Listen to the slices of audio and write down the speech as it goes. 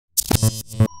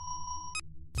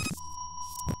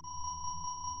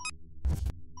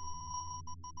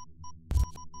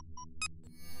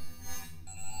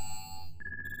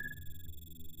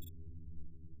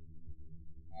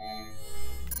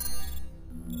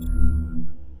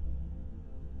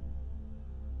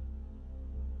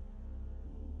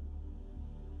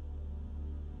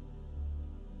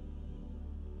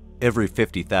Every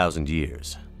 50,000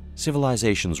 years,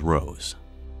 civilizations rose,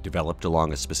 developed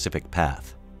along a specific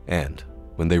path, and,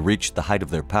 when they reached the height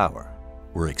of their power,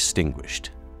 were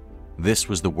extinguished. This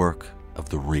was the work of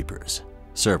the Reapers,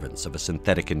 servants of a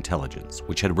synthetic intelligence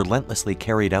which had relentlessly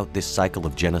carried out this cycle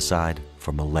of genocide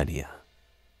for millennia.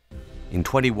 In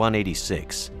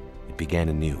 2186, it began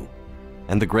anew,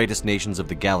 and the greatest nations of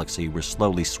the galaxy were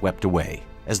slowly swept away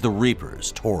as the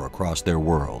Reapers tore across their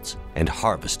worlds and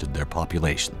harvested their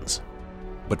populations.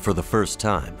 But for the first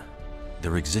time,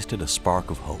 there existed a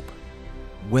spark of hope.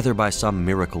 Whether by some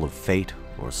miracle of fate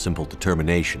or simple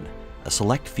determination, a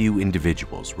select few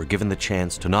individuals were given the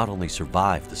chance to not only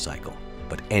survive the cycle,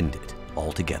 but end it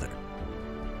altogether.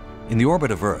 In the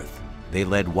orbit of Earth, they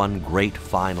led one great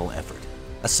final effort,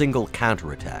 a single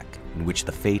counterattack in which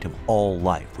the fate of all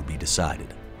life would be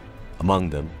decided. Among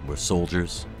them were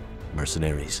soldiers,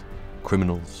 mercenaries,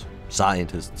 criminals,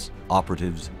 scientists,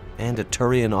 operatives, and a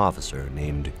Turian officer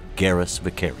named Garrus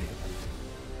Vakarian.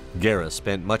 Garrus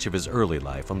spent much of his early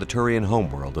life on the Turian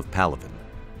homeworld of Palaven.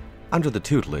 Under the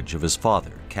tutelage of his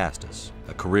father, Castus,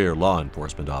 a career law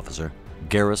enforcement officer,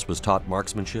 Garrus was taught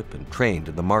marksmanship and trained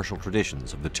in the martial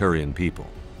traditions of the Turian people.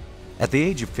 At the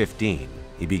age of 15,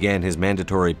 he began his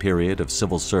mandatory period of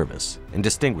civil service and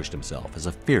distinguished himself as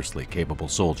a fiercely capable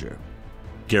soldier.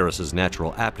 Garrus's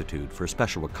natural aptitude for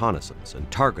special reconnaissance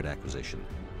and target acquisition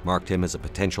marked him as a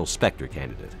potential Spectre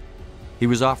candidate. He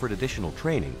was offered additional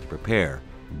training to prepare,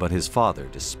 but his father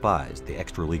despised the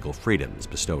extra-legal freedoms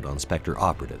bestowed on Spectre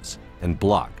operatives and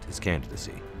blocked his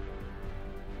candidacy.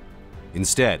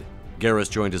 Instead, Garrus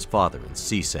joined his father in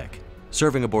CSEC,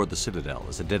 serving aboard the Citadel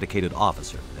as a dedicated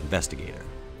officer and investigator.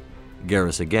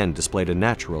 Garrus again displayed a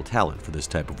natural talent for this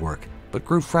type of work, but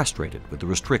grew frustrated with the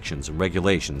restrictions and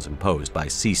regulations imposed by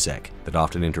CSEC that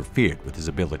often interfered with his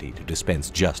ability to dispense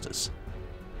justice.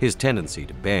 His tendency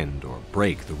to bend or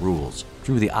break the rules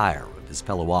drew the ire of his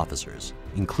fellow officers,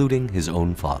 including his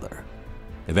own father.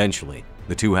 Eventually,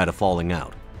 the two had a falling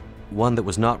out, one that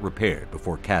was not repaired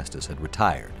before Castus had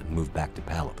retired and moved back to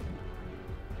Palaven.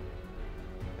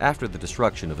 After the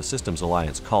destruction of a Systems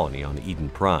Alliance colony on Eden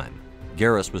Prime,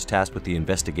 Garrus was tasked with the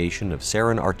investigation of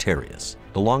Saren Arterius,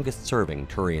 the longest-serving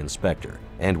Turian Spectre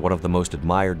and one of the most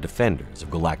admired defenders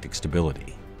of galactic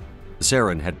stability.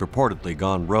 Saren had purportedly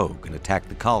gone rogue and attacked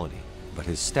the colony, but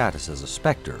his status as a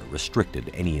Spectre restricted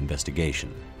any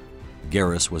investigation.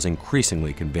 Garrus was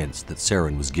increasingly convinced that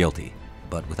Saren was guilty,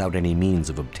 but without any means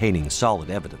of obtaining solid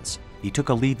evidence, he took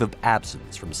a leave of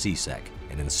absence from CSEC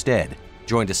and instead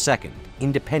joined a second,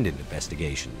 independent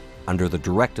investigation under the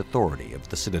direct authority of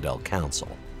the Citadel Council.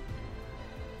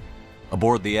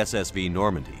 Aboard the SSV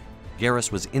Normandy,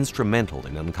 Garrus was instrumental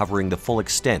in uncovering the full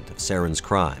extent of Saren's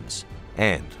crimes,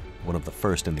 and one of the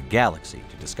first in the galaxy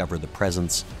to discover the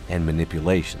presence and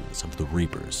manipulations of the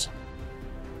Reapers.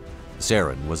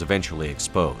 Saren was eventually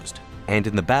exposed, and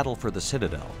in the battle for the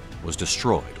Citadel, was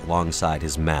destroyed alongside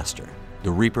his master,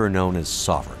 the Reaper known as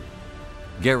Sovereign.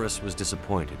 Garrus was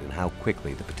disappointed in how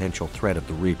quickly the potential threat of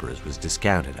the Reapers was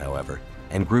discounted, however,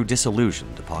 and grew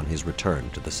disillusioned upon his return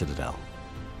to the Citadel.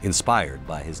 Inspired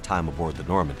by his time aboard the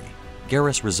Normandy,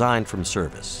 Garrus resigned from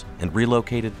service and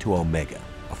relocated to Omega,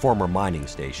 a former mining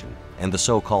station and the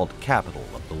so-called capital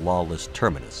of the lawless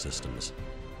Terminus systems,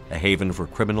 a haven for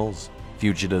criminals,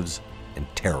 fugitives, and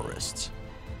terrorists.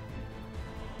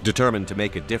 Determined to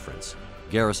make a difference,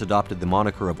 Garrus adopted the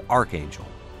moniker of Archangel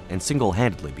and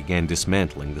single-handedly began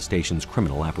dismantling the station's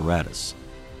criminal apparatus.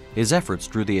 His efforts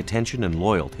drew the attention and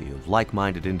loyalty of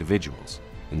like-minded individuals,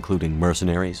 including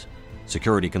mercenaries,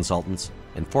 security consultants,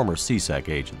 and former CSEC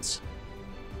agents.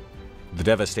 The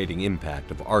devastating impact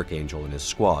of Archangel and his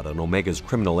squad on Omega's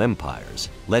criminal empires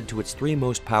led to its three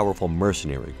most powerful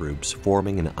mercenary groups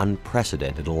forming an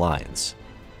unprecedented alliance.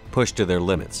 Pushed to their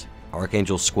limits,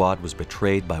 Archangel's squad was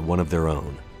betrayed by one of their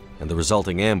own, and the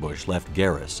resulting ambush left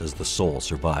Garrus as the sole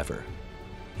survivor.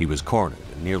 He was cornered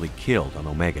and nearly killed on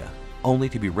Omega, only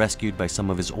to be rescued by some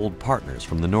of his old partners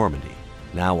from the Normandy,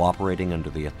 now operating under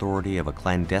the authority of a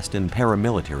clandestine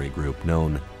paramilitary group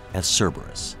known as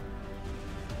Cerberus.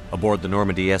 Aboard the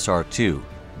Normandy SR-2,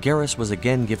 Garrus was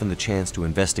again given the chance to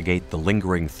investigate the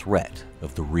lingering threat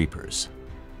of the Reapers.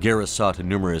 Garrus saw to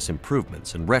numerous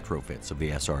improvements and retrofits of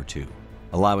the SR-2,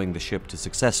 allowing the ship to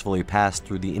successfully pass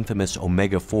through the infamous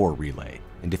Omega-4 relay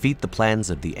and defeat the plans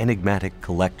of the enigmatic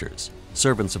collectors,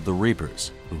 servants of the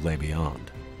Reapers, who lay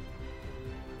beyond.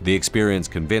 The experience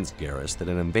convinced Garrus that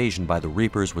an invasion by the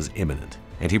Reapers was imminent,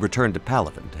 and he returned to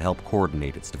Palaven to help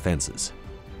coordinate its defenses.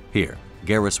 Here,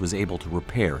 Garrus was able to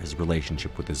repair his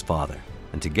relationship with his father,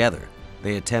 and together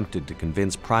they attempted to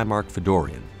convince Primarch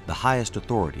Fedorian, the highest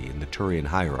authority in the Turian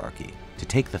hierarchy, to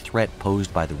take the threat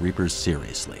posed by the Reapers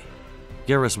seriously.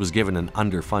 Garrus was given an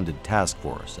underfunded task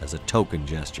force as a token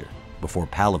gesture before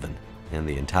Palaven and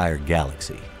the entire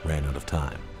galaxy ran out of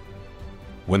time.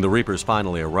 When the Reapers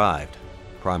finally arrived,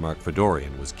 Primarch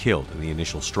Fedorian was killed in the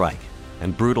initial strike,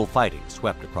 and brutal fighting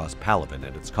swept across Palaven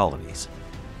and its colonies.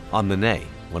 On the Nay,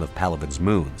 one of Palaven's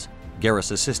moons,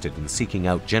 Garrus assisted in seeking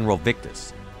out General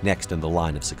Victus, next in the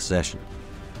line of succession.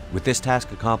 With this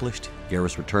task accomplished,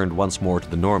 Garrus returned once more to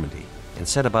the Normandy and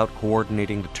set about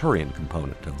coordinating the Turian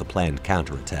component of the planned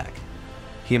counterattack.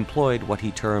 He employed what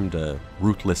he termed a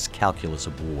ruthless calculus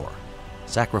of war,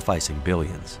 sacrificing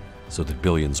billions so that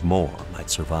billions more might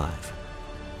survive.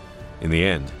 In the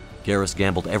end, Garrus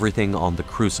gambled everything on the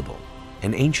Crucible,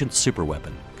 an ancient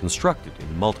superweapon constructed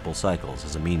in multiple cycles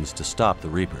as a means to stop the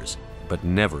Reapers, but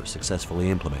never successfully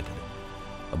implemented.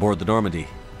 Aboard the Normandy,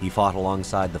 he fought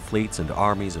alongside the fleets and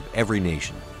armies of every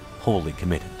nation, wholly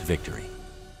committed to victory.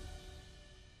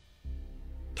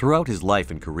 Throughout his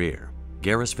life and career,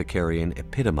 Garrus Vakarian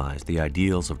epitomized the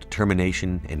ideals of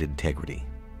determination and integrity.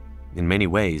 In many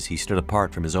ways, he stood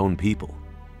apart from his own people.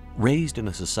 Raised in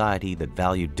a society that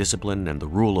valued discipline and the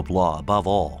rule of law above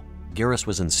all, Garrus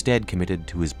was instead committed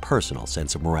to his personal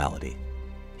sense of morality.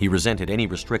 He resented any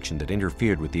restriction that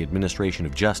interfered with the administration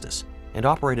of justice and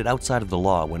operated outside of the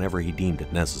law whenever he deemed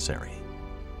it necessary.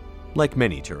 Like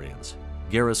many Turians,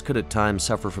 Garrus could at times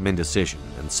suffer from indecision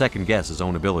and second-guess his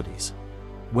own abilities.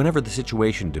 Whenever the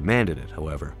situation demanded it,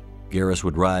 however, Garrus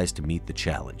would rise to meet the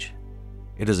challenge.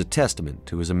 It is a testament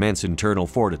to his immense internal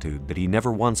fortitude that he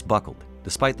never once buckled,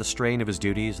 despite the strain of his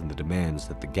duties and the demands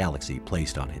that the galaxy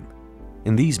placed on him.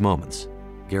 In these moments,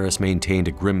 Garrus maintained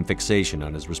a grim fixation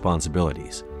on his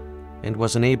responsibilities and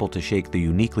was unable to shake the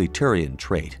uniquely Turian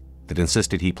trait that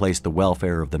insisted he placed the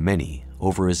welfare of the many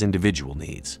over his individual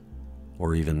needs,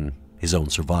 or even his own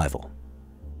survival.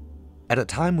 At a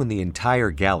time when the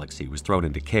entire galaxy was thrown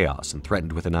into chaos and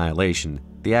threatened with annihilation,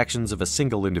 the actions of a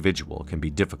single individual can be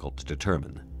difficult to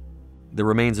determine. There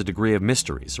remains a degree of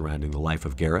mystery surrounding the life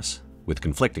of Garrus, with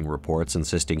conflicting reports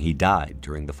insisting he died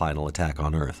during the final attack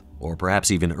on Earth, or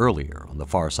perhaps even earlier on the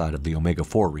far side of the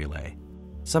Omega-4 relay.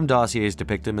 Some dossiers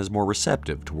depict him as more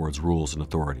receptive towards rules and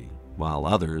authority, while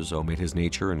others omit his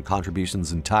nature and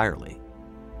contributions entirely.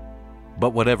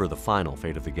 But whatever the final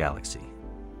fate of the galaxy,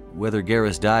 whether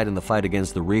Garrus died in the fight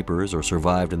against the Reapers or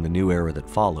survived in the new era that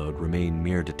followed remain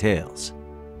mere details.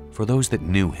 For those that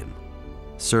knew him,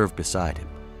 served beside him,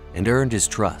 and earned his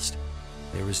trust,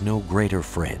 there is no greater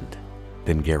friend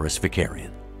than Garrus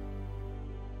Vakarian.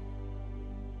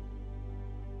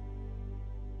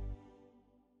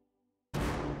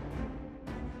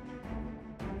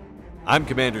 I'm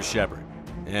Commander Shepard,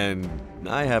 and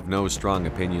I have no strong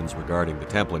opinions regarding the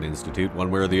Templin Institute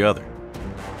one way or the other.